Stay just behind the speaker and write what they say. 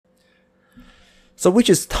So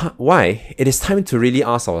which is why it is time to really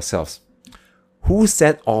ask ourselves, who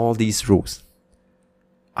set all these rules?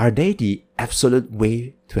 Are they the absolute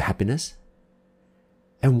way to happiness?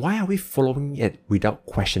 And why are we following it without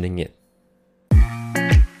questioning it?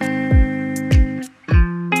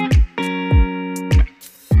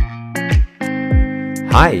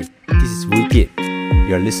 Hi, this is Wikid.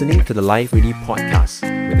 You're listening to the Life Ready podcast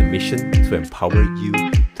with a mission to empower you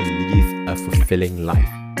to live a fulfilling life.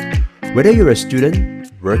 Whether you're a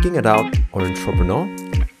student, working adult, or entrepreneur,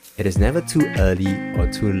 it is never too early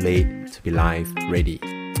or too late to be life ready.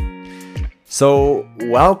 So,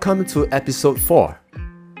 welcome to episode 4.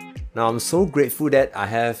 Now, I'm so grateful that I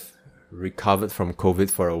have recovered from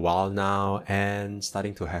COVID for a while now and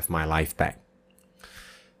starting to have my life back.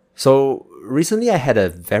 So, recently I had a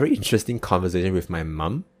very interesting conversation with my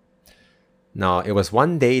mum. Now, it was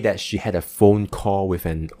one day that she had a phone call with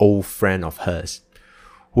an old friend of hers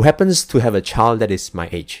who happens to have a child that is my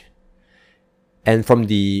age. And from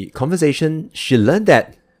the conversation, she learned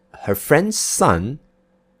that her friend's son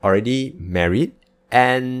already married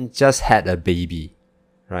and just had a baby,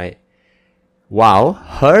 right? While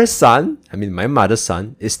her son, my mother's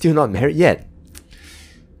son, is still not married yet.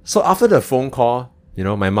 So after the phone call,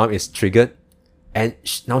 my mom is triggered and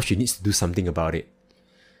now she needs to do something about it.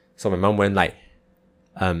 So my mom went like,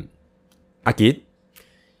 Akid,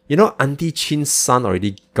 Auntie Chin's son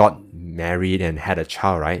already got married and had a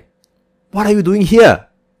child, right? What are you doing here?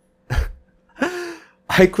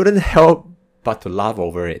 I couldn't help but to laugh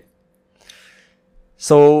over it.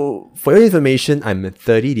 So for your information, I'm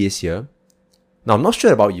 30 this year. Now I'm not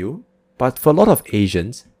sure about you, but for a lot of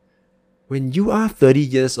Asians, when you are 30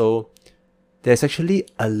 years old, there's actually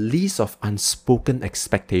a list of unspoken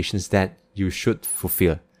expectations that you should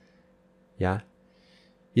fulfill. Yeah.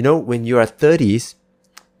 When you are 30s,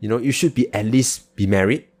 you should at least be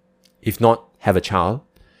married, if not have a child,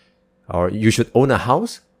 or you should own a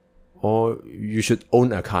house, or you should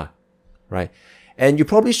own a car, right? And you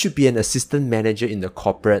probably should be an assistant manager in the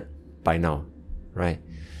corporate by now, right?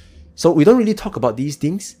 So we don't really talk about these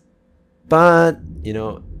things, but,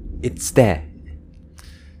 it's there.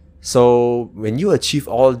 So when you achieve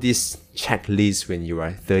all these checklists when you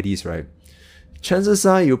are 30s, right, chances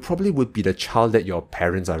are you probably would be the child that your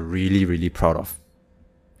parents are really, really proud of.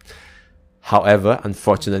 However,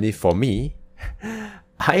 unfortunately for me,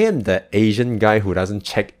 I am the Asian guy who doesn't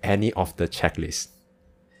check any of the checklists.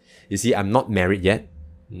 You see, I'm not married yet,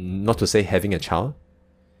 not to say having a child.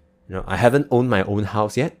 I haven't owned my own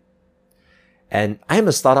house yet. And I'm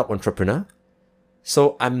a startup entrepreneur.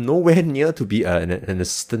 So I'm nowhere near to be an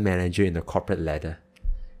assistant manager in the corporate ladder.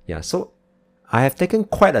 Yeah, so I have taken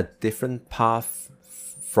quite a different path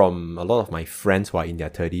from a lot of my friends who are in their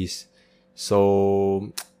 30s.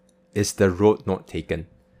 So it's the road not taken.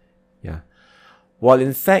 Yeah. Well,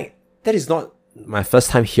 in fact, that is not my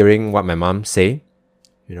first time hearing what my mom say.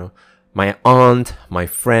 My aunt, my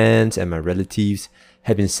friends, and my relatives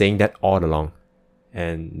have been saying that all along.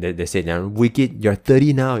 And they said, Wikid, you're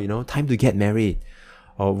 30 now, time to get married.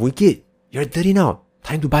 Or Wikid, you're 30 now,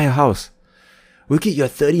 time to buy a house. Wikid, you're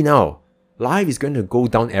 30 now. Life is going to go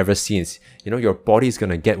down ever since. Your body is going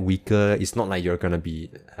to get weaker. It's not like you're going to be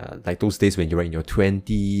like those days when you were in your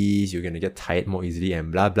 20s. You're going to get tired more easily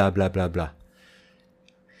and blah, blah, blah, blah, blah.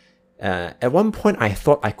 At one point, I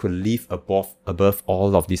thought I could live above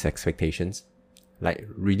all of these expectations. Like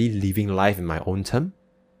really living life in my own term.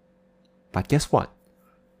 But guess what?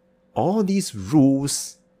 All these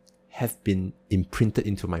rules have been imprinted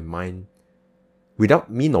into my mind without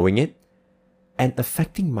me knowing it and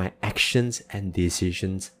affecting my actions and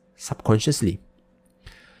decisions subconsciously.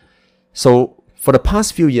 So for the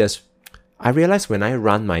past few years, I realized when I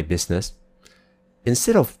run my business,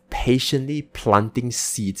 instead of patiently planting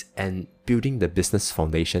seeds and building the business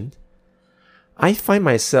foundation, I find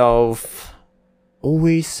myself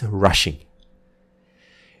always rushing.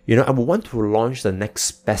 I would want to launch the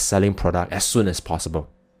next best-selling product as soon as possible.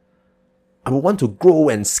 I would want to grow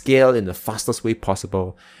and scale in the fastest way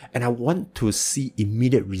possible. And I want to see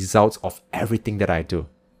immediate results of everything that I do.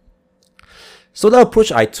 So the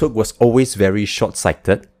approach I took was always very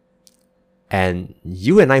short-sighted. And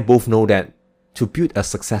you and I both know that to build a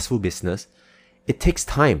successful business, it takes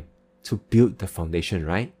time to build the foundation,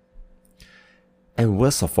 right? And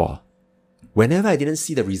worst of all, whenever I didn't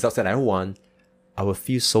see the results that I want, I would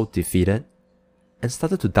feel so defeated and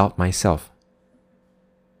started to doubt myself.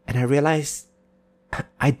 And I realized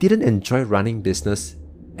I didn't enjoy running business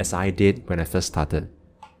as I did when I first started.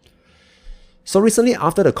 So recently,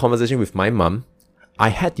 after the conversation with my mom, I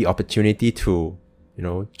had the opportunity to,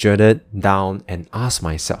 journal down and ask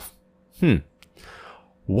myself,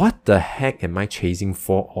 what the heck am I chasing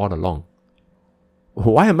for all along?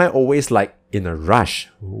 Why am I always like in a rush?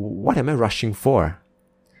 What am I rushing for?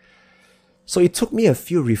 So it took me a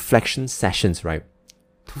few reflection sessions, right,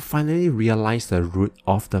 to finally realize the root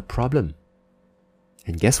of the problem.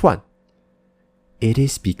 And guess what? It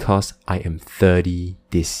is because I am 30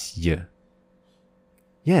 this year.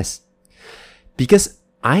 Yes, because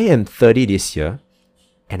I am 30 this year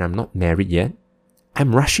and I'm not married yet,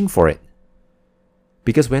 I'm rushing for it.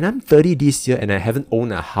 Because when I'm 30 this year and I haven't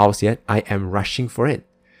owned a house yet, I am rushing for it.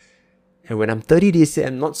 And when I'm 30 this year,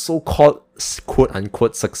 I'm not so-called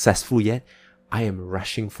quote-unquote successful yet, I am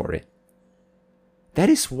rushing for it. That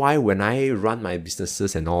is why when I run my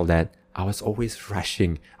businesses and all that, I was always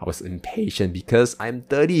rushing. I was impatient because I'm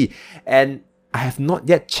 30 and I have not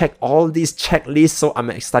yet checked all these checklists, so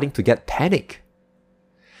I'm starting to get panic.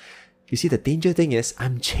 You see, the danger thing is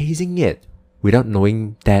I'm chasing it without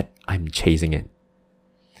knowing that I'm chasing it.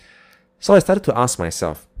 So I started to ask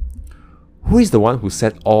myself, who is the one who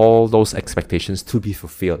set all those expectations to be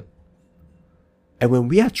fulfilled? And when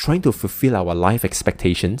we are trying to fulfill our life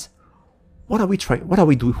expectations, who are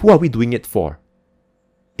we doing it for?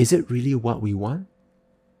 Is it really what we want?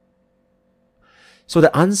 So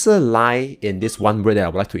the answer lies in this one word that I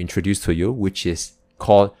would like to introduce to you, which is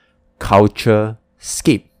called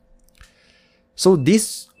culturescape. So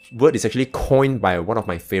this word is actually coined by one of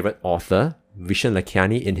my favorite authors, Vishen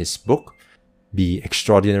Lakhiani, in his book, Be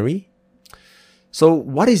Extraordinary. So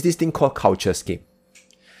what is this thing called culturescape?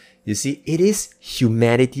 You see, it is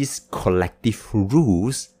humanity's collective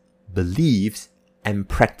rules, beliefs, and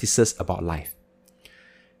practices about life.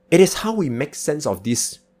 It is how we make sense of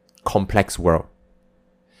this complex world.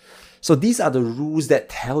 So these are the rules that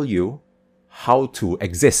tell you how to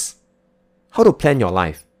exist, how to plan your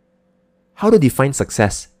life, how to define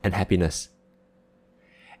success and happiness.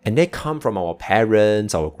 And they come from our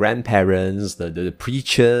parents, our grandparents, the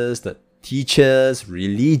preachers, the teachers,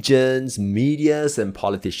 religions, medias, and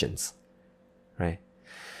politicians. Right?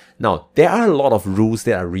 Now, there are a lot of rules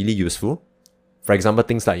that are really useful. For example,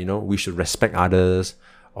 things like, we should respect others,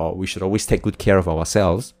 or we should always take good care of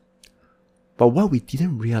ourselves. But what we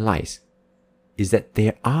didn't realize is that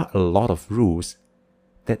there are a lot of rules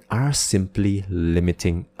that are simply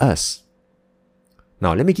limiting us.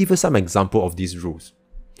 Now, let me give you some example of these rules.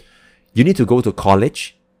 You need to go to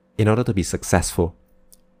college in order to be successful.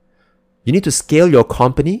 You need to scale your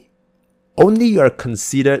company. Only you are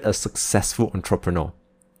considered a successful entrepreneur.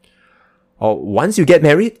 Or once you get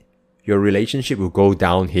married, your relationship will go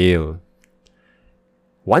downhill.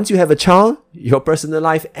 Once you have a child, your personal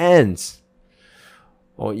life ends.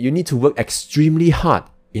 Or you need to work extremely hard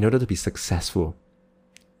in order to be successful.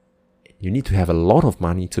 You need to have a lot of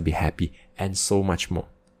money to be happy, and so much more.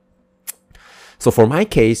 So for my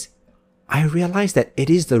case, I realized that it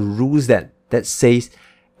is the rules that says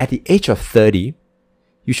at the age of 30,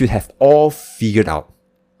 you should have all figured out.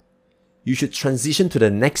 You should transition to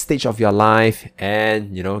the next stage of your life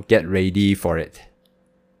and, get ready for it.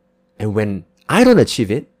 And when I don't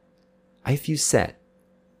achieve it, I feel sad,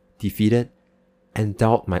 defeated, and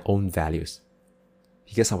doubt my own values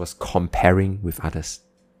because I was comparing with others.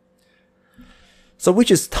 So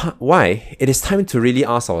which is why it is time to really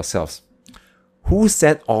ask ourselves, who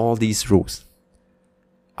set all these rules?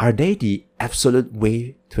 Are they the absolute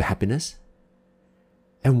way to happiness?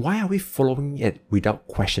 And why are we following it without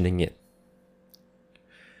questioning it?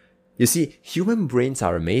 You see, human brains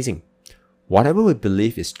are amazing. Whatever we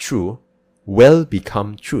believe is true will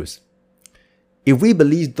become truth. If we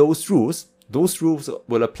believe those rules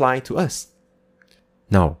will apply to us.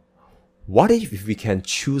 Now, what if we can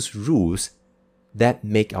choose rules that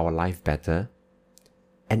make our life better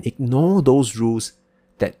and ignore those rules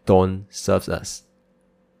that don't serve us?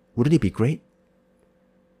 Wouldn't it be great?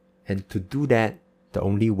 And to do that, the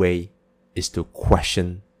only way is to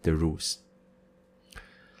question the rules.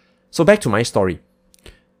 So back to my story.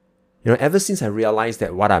 Ever since I realized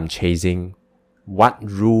that what I'm chasing, what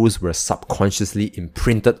rules were subconsciously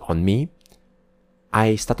imprinted on me,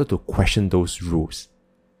 I started to question those rules.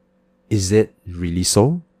 Is it really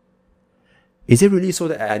so? Is it really so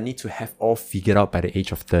that I need to have all figured out by the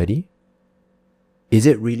age of 30? Is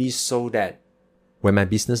it really so that when my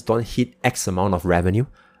business don't hit X amount of revenue,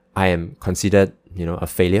 I am considered, a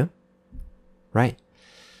failure? Right?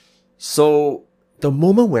 So the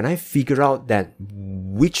moment when I figure out that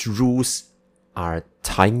which rules are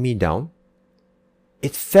tying me down,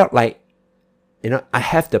 it felt like, I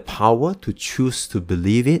have the power to choose to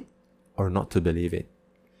believe it or not to believe it.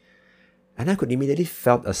 And I could immediately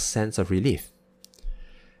felt a sense of relief.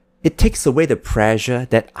 It takes away the pressure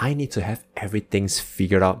that I need to have everything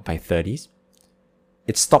figured out by 30s.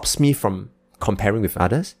 it stops me from comparing with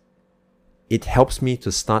others. It helps me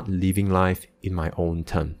to start living life in my own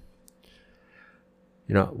term.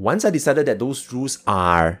 Once I decided that those rules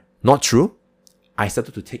are not true, I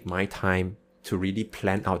started to take my time to really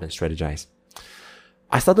plan out and strategize.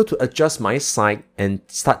 I started to adjust my side and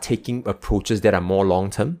start taking approaches that are more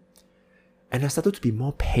long-term. And I started to be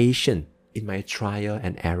more patient in my trial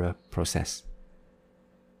and error process.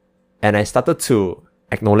 And I started to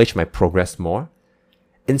acknowledge my progress more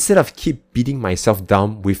instead of keep beating myself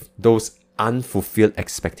down with those unfulfilled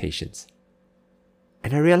expectations.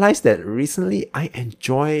 And I realized that recently I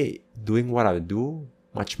enjoy doing what I do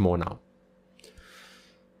much more now.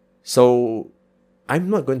 So I'm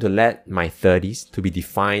not going to let my 30s to be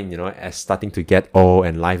defined, as starting to get old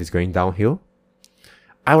and life is going downhill.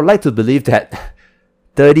 I would like to believe that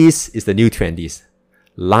 30s is the new 20s.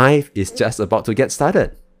 Life is just about to get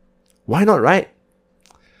started. Why not, right?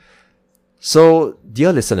 So,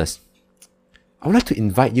 dear listeners, I would like to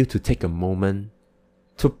invite you to take a moment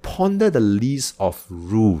to ponder the list of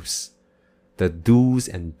rules, the do's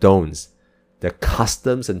and don'ts, the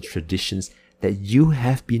customs and traditions that you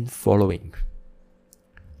have been following.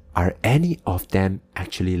 Are any of them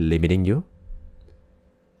actually limiting you?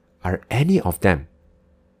 Are any of them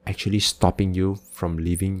actually stopping you from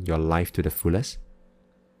living your life to the fullest?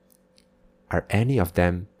 Are any of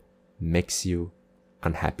them makes you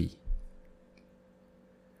unhappy?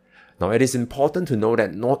 Now, it is important to know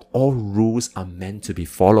that not all rules are meant to be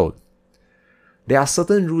followed. There are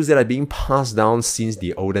certain rules that are being passed down since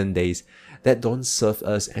the olden days that don't serve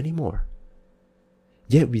us anymore.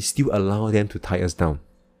 Yet we still allow them to tie us down.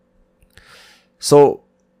 So,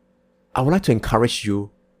 I would like to encourage you,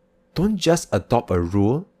 don't just adopt a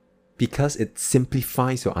rule because it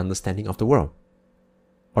simplifies your understanding of the world,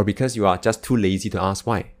 or because you are just too lazy to ask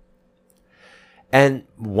why. And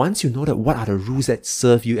once you know that what are the rules that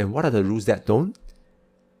serve you and what are the rules that don't,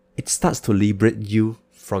 it starts to liberate you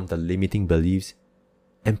from the limiting beliefs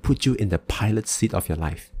and put you in the pilot seat of your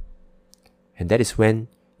life. And that is when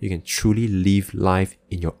you can truly live life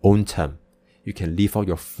in your own term. You can live out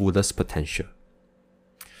your fullest potential.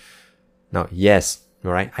 Now, yes,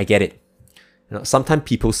 alright, I get it. Sometimes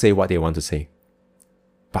people say what they want to say.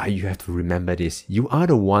 But you have to remember this. You are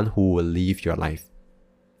the one who will live your life.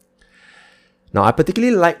 Now, I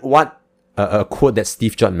particularly like what a quote that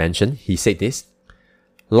Steve Jobs mentioned. He said this: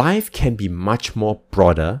 life can be much more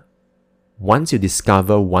broader once you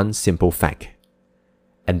discover one simple fact.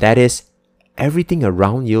 And that is, everything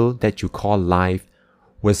around you that you call life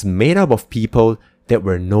was made up of people that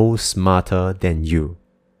were no smarter than you.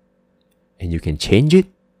 And you can change it,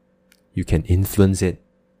 you can influence it,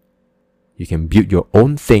 you can build your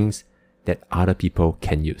own things that other people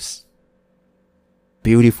can use.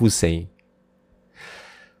 Beautiful saying.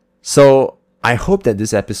 So, I hope that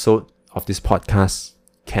this episode of this podcast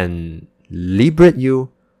can liberate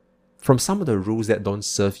you from some of the rules that don't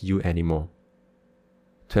serve you anymore,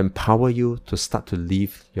 to empower you to start to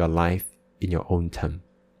live your life in your own term.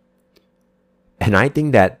 And I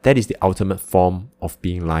think that is the ultimate form of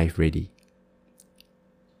being life ready.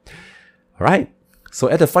 Alright, so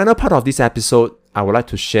at the final part of this episode, I would like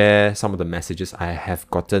to share some of the messages I have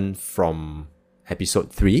gotten from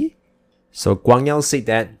episode 3. So Guang Yao said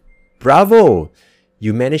that, bravo!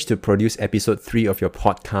 You managed to produce episode 3 of your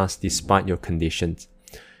podcast despite your conditions.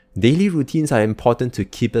 Daily routines are important to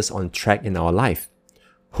keep us on track in our life.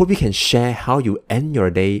 Hope you can share how you end your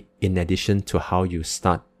day in addition to how you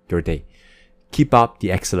start your day. Keep up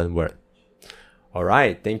the excellent work.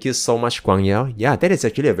 Alright, thank you so much, Guang Yao. Yeah, that is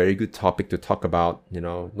actually a very good topic to talk about,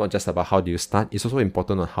 not just about how do you start, it's also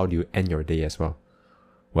important on how do you end your day as well.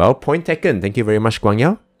 Well, point taken. Thank you very much, Guang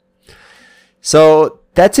Yao. So,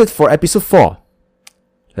 that's it for episode 4.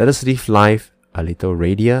 Let us live life a little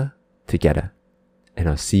radier together. And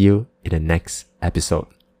I'll see you in the next episode.